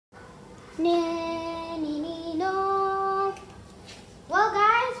No. Well,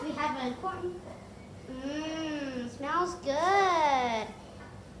 guys, we have an important. Smells good.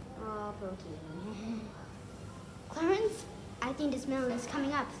 Oh, protein. Clarence, I think the smell is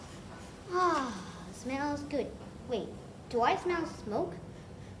coming up. Ah, smells good. Wait, do I smell smoke?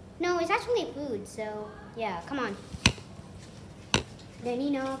 No, it's actually food, so yeah, come on.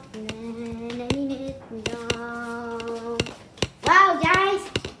 Wow, guys,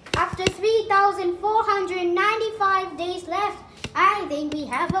 after 3,495 days left, I think we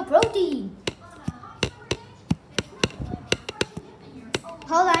have a protein.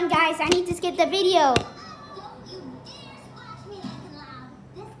 Hold on, guys, I need to skip the video.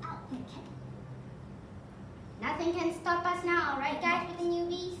 Nothing can stop us now, right, guys, with the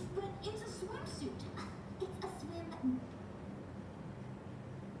newbies? But it's a swimsuit. It's a swim.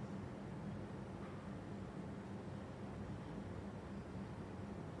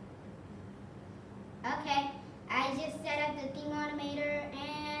 Okay, I just set up the theme automator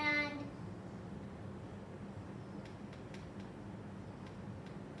and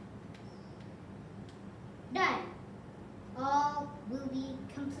done. All will be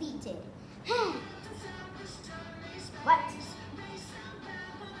completed. What?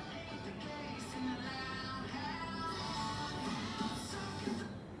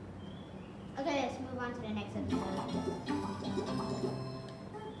 Okay, let's move on to the next episode.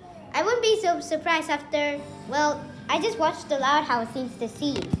 I wouldn't be so surprised after, well, I just watched the Loud House since the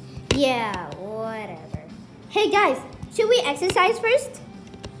scene. Yeah, whatever. Hey guys, should we exercise first?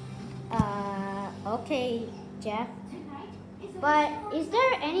 Okay, Jeff. But is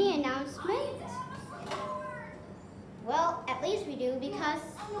there any announcement? Well, at least we do because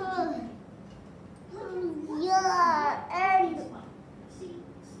yeah,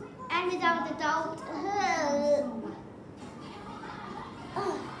 and without the doubt.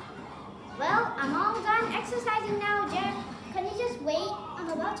 Well, I'm all done exercising now, Jeff. Can you just wait? I'm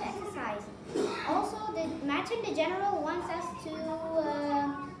about to exercise. Also, the Matching the General wants us to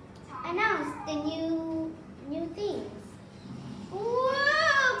announce the new things.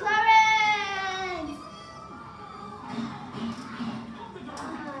 Whoa, Clarence!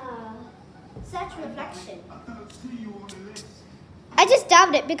 Such reflection. I just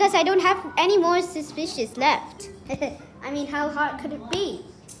doubted it because I don't have any more suspicious left. I mean, how hard could it be?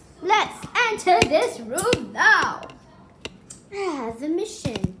 Let's enter this room now. The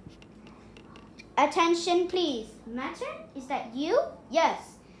mission. Attention, please. Matter? Is that you?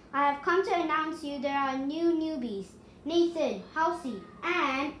 Yes. I have come to announce you there are new newbies. Nathan, Halsey,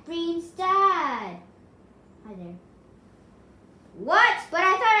 and Breen's dad. Hi there. What? But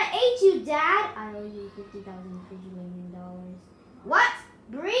I thought I ate you, Dad. I owe you $50,000 million. What?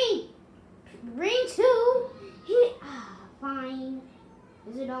 Breen too? Fine.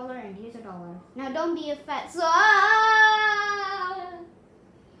 Here's $1 and here's $1. Now don't be a fat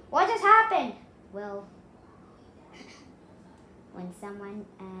What just happened? Well, when someone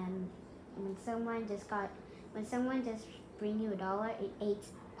just bring you $1, it ate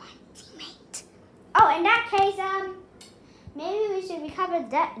one teammate. Oh, in that case, maybe we should recover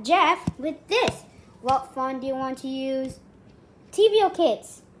Jeff with this. What font do you want to use? TVO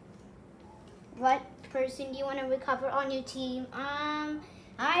kits. What person do you want to recover on your team?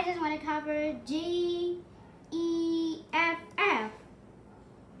 I just want to cover GEFF.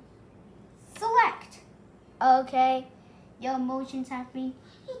 Select. Okay, your motions have been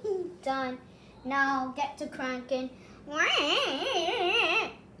done. Now get to cranking.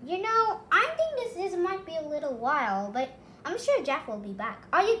 You know, I think this might be a little while, but I'm sure Jeff will be back.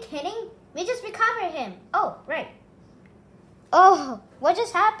 Are you kidding? We just recovered him. Oh, right. Oh, what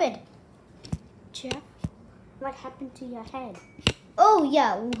just happened? Jeff, what happened to your head? Oh,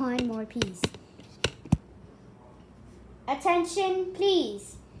 yeah, one more piece. Attention,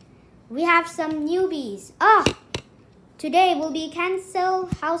 please. We have some newbies. Today will be cancel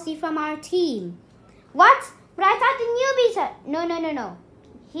Halsey from our team. What? But I thought the newbies are... No.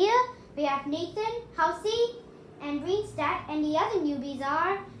 Here we have Nathan, Halsey, and Breen's dad, and the other newbies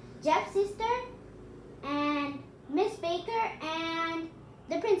are Jeff's sister, and Miss Baker, and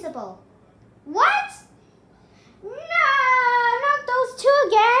the principal. What? No, not those two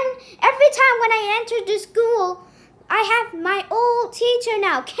again. Every time when I enter the school, I have my old teacher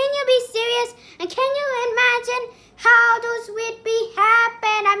now. Can you be serious? And can you imagine how those would be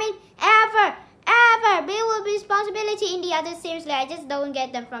happen? I mean, ever. They will be responsibility in the others. Seriously, I just don't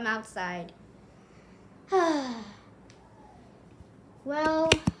get them from outside. Well,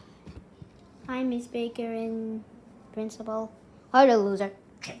 hi, Miss Baker and principal. Hi, the loser.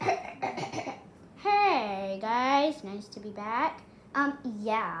 Hey, guys. Nice to be back.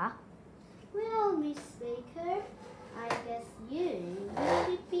 Yeah. Well, Miss Baker, I guess you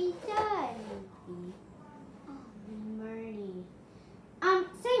should be done. Oh, Marnie.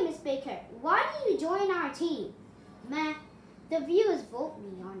 Say, Miss Baker, why do you join our team? Meh, the viewers vote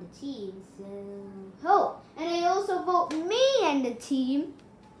me on the team, so... Oh, and they also vote me and the team.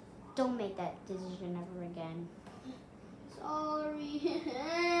 Don't make that decision ever again. Sorry.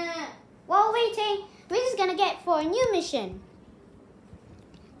 While waiting, we're just gonna get for a new mission.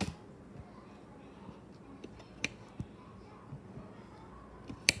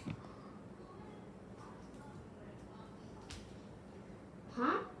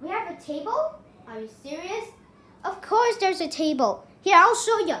 Huh? We have a table? Are you serious? Of course there's a table. Here, I'll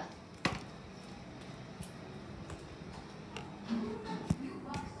show you.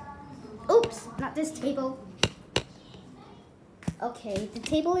 Oops, not this table. Okay, the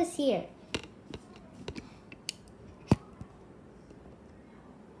table is here.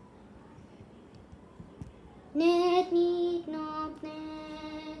 Net, need, knock,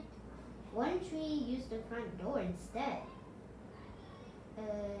 net. One tree used the front door instead.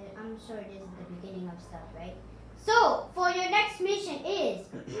 I'm sure this is the beginning of stuff, right? So, for your next mission is...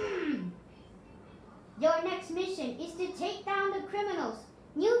 your next mission is to take down the criminals.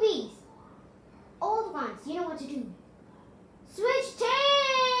 Newbies. Old ones, you know what to do. Switch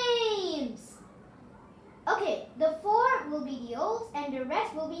teams! Okay, the 4 will be the olds and the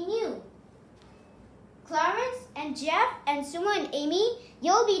rest will be new. Clarence and Jeff and Sumo and Amy,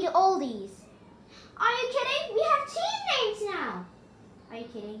 you'll be the oldies. Are you kidding? We have team names now. Are you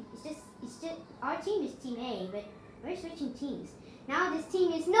kidding? It's just our team is Team A, but we're switching teams. Now this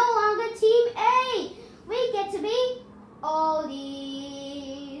team is no longer Team A. We get to be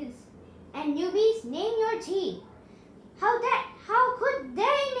Oldies. And newbies, name your team. How could they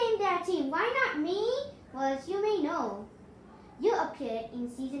name their team? Why not me? Well, as you may know, you appeared in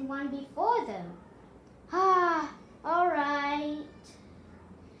season 1 before them. Alright.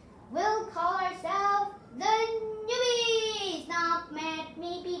 We'll call ourselves the Newbies. Not met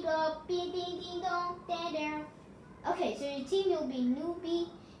me, people, ding ding dong, there. Okay, so your team will be Newbie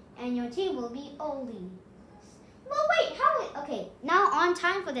and your team will be Oldies. Well, wait, okay, now on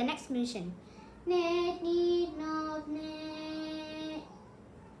time for the next mission. Net, need, not, net.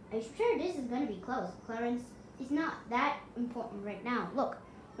 Are you sure this is going to be close? Clarence, it's not that important right now. Look,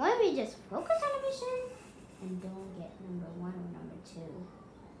 why don't we just focus on the mission and don't get number 1 or number 2?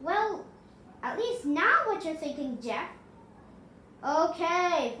 Well, at least now what you're thinking, Jeff.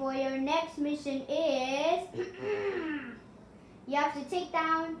 Okay, for your next mission is... you have to take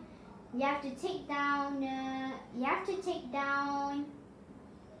down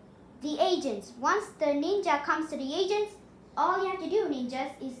the agents. Once the ninja comes to the agents, all you have to do,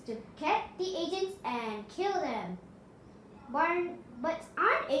 ninjas, is to get the agents and kill them. But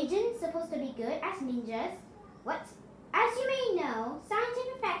aren't agents supposed to be good as ninjas? What? As you may know,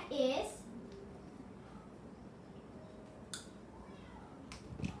 scientific fact is...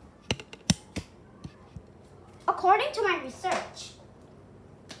 according to my research,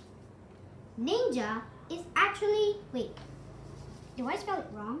 ninja is actually... Wait, do I spell it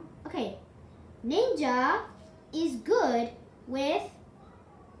wrong? Okay, ninja is good with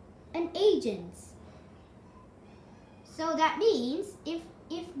an agent. So that means if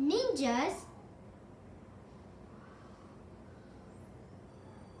ninjas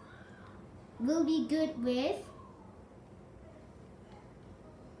will be good with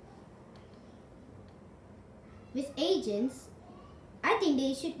agents, I think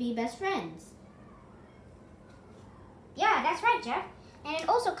they should be best friends. Yeah, that's right, Jeff. And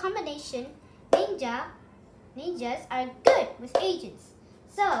also combination, ninjas are good with agents.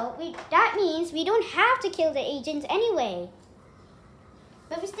 So that means we don't have to kill the agents anyway.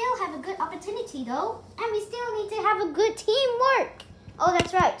 But we still have a good opportunity though. And we still need to have a good teamwork. Oh,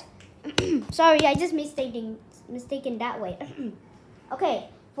 that's right. Sorry, I just mistaken that way. Okay,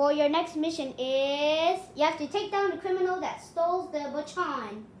 for your next mission is... you have to take down the criminal that stole the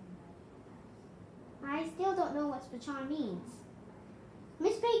baton. I still don't know what baton means.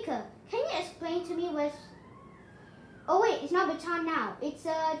 Miss Baker, can you explain to me what... Oh wait, it's not baton now. It's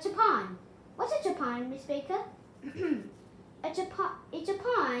a Japan. What's a Japan, Miss Baker? A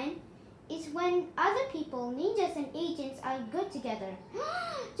Japan is when other people, ninjas and agents, are good together.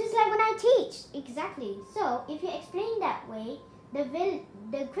 Just like when I teach. Exactly. So if you explain that way,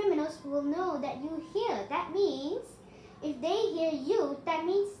 the criminals will know that you hear. That means if they hear you, that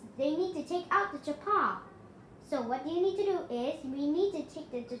means they need to take out the Japan. So what you need to do is we need to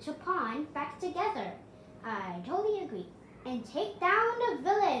take the Japan back together. I totally agree. And take down the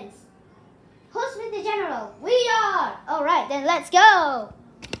villains. Who's with the general? We are! Alright, then let's go!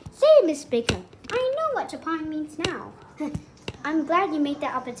 Say, Miss Baker. I know what Japan means now. I'm glad you made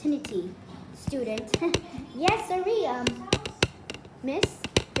that opportunity, student. Yes, sorry, Miss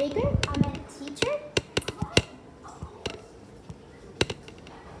Baker, I'm a teacher.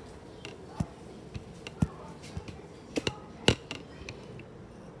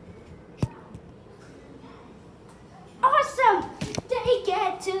 Awesome! They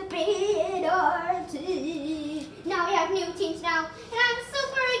get to be in our team. Now we have new teams now, and I'm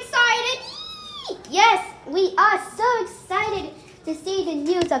super excited. Yes, we are so excited to see the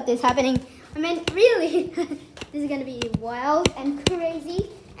news of this happening. I mean, really, this is gonna be wild and crazy,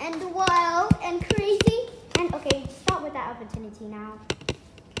 and wild and crazy. And okay, start with that opportunity now.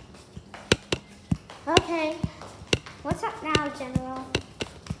 Okay, what's up now, General?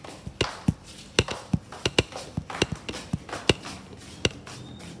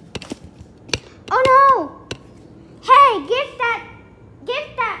 Oh no! Hey, give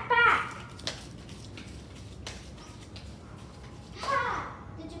that back! Ha!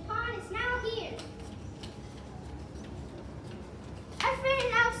 The Japan is now here. I figured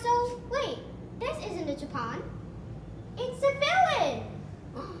it out. So wait, this isn't the Japan. It's a villain.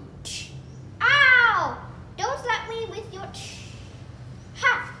 Ow! Don't slap me with your.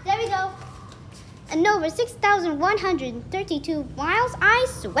 Ha! There we go. And over 6,132 miles. I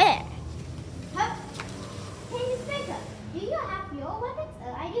swear. Huh? Hey, Miss Baker, do you have your weapons?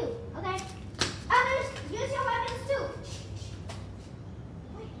 I do. Okay. Others, use your weapons too.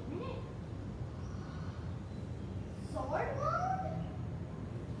 Wait a minute. Sword mode?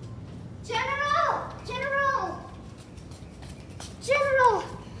 General!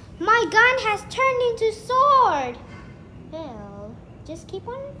 My gun has turned into sword. Well, just keep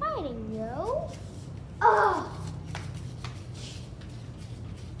on fighting, yo. Oh!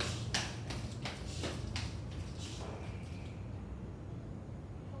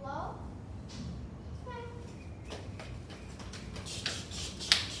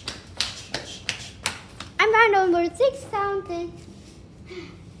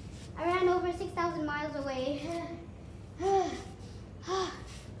 I ran over 6,000 miles away.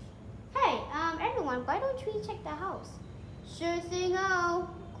 Hey, everyone, why don't we check the house? Sure thing,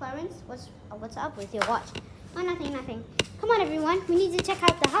 Clarence, what's up with your watch? Oh, nothing. Come on, everyone, we need to check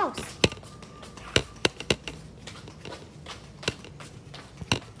out the house.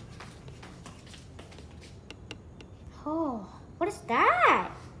 Oh, what is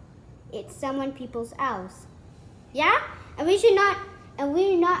that? It's people's house. Yeah? And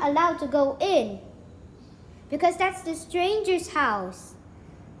we're not allowed to go in. Because that's the stranger's house.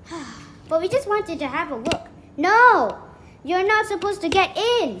 But we just wanted to have a look. No! You're not supposed to get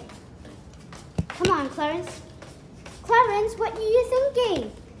in. Come on, Clarence. Clarence, what are you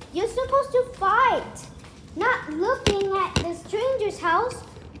thinking? You're supposed to fight. Not looking at the stranger's house.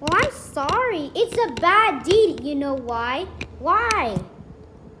 Well, I'm sorry. It's a bad deed. You know why? Why?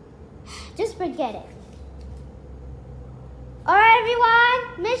 Just forget it. Alright,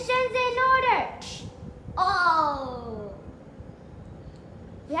 everyone. Mission's in order. Oh.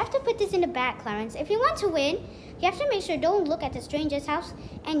 We have to put this in the back, Clarence. If you want to win, you have to make sure don't look at the stranger's house.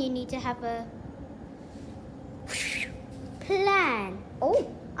 And you need to have a plan. Oh,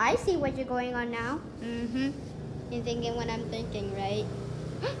 I see what you're going on now. You're thinking what I'm thinking, right?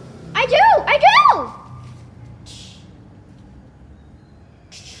 I do!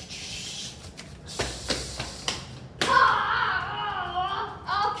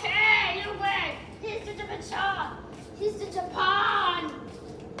 Oh, okay, you win. Here's the Japan.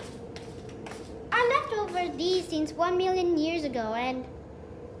 I left over these since 1 million years ago, and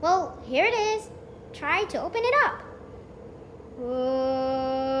well, here it is. Try to open it up.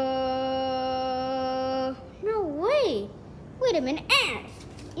 No way. Wait a minute.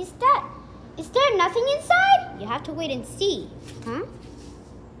 Is there nothing inside? You have to wait and see. Huh?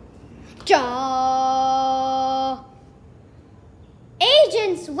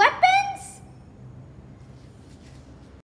 Agent's weapon?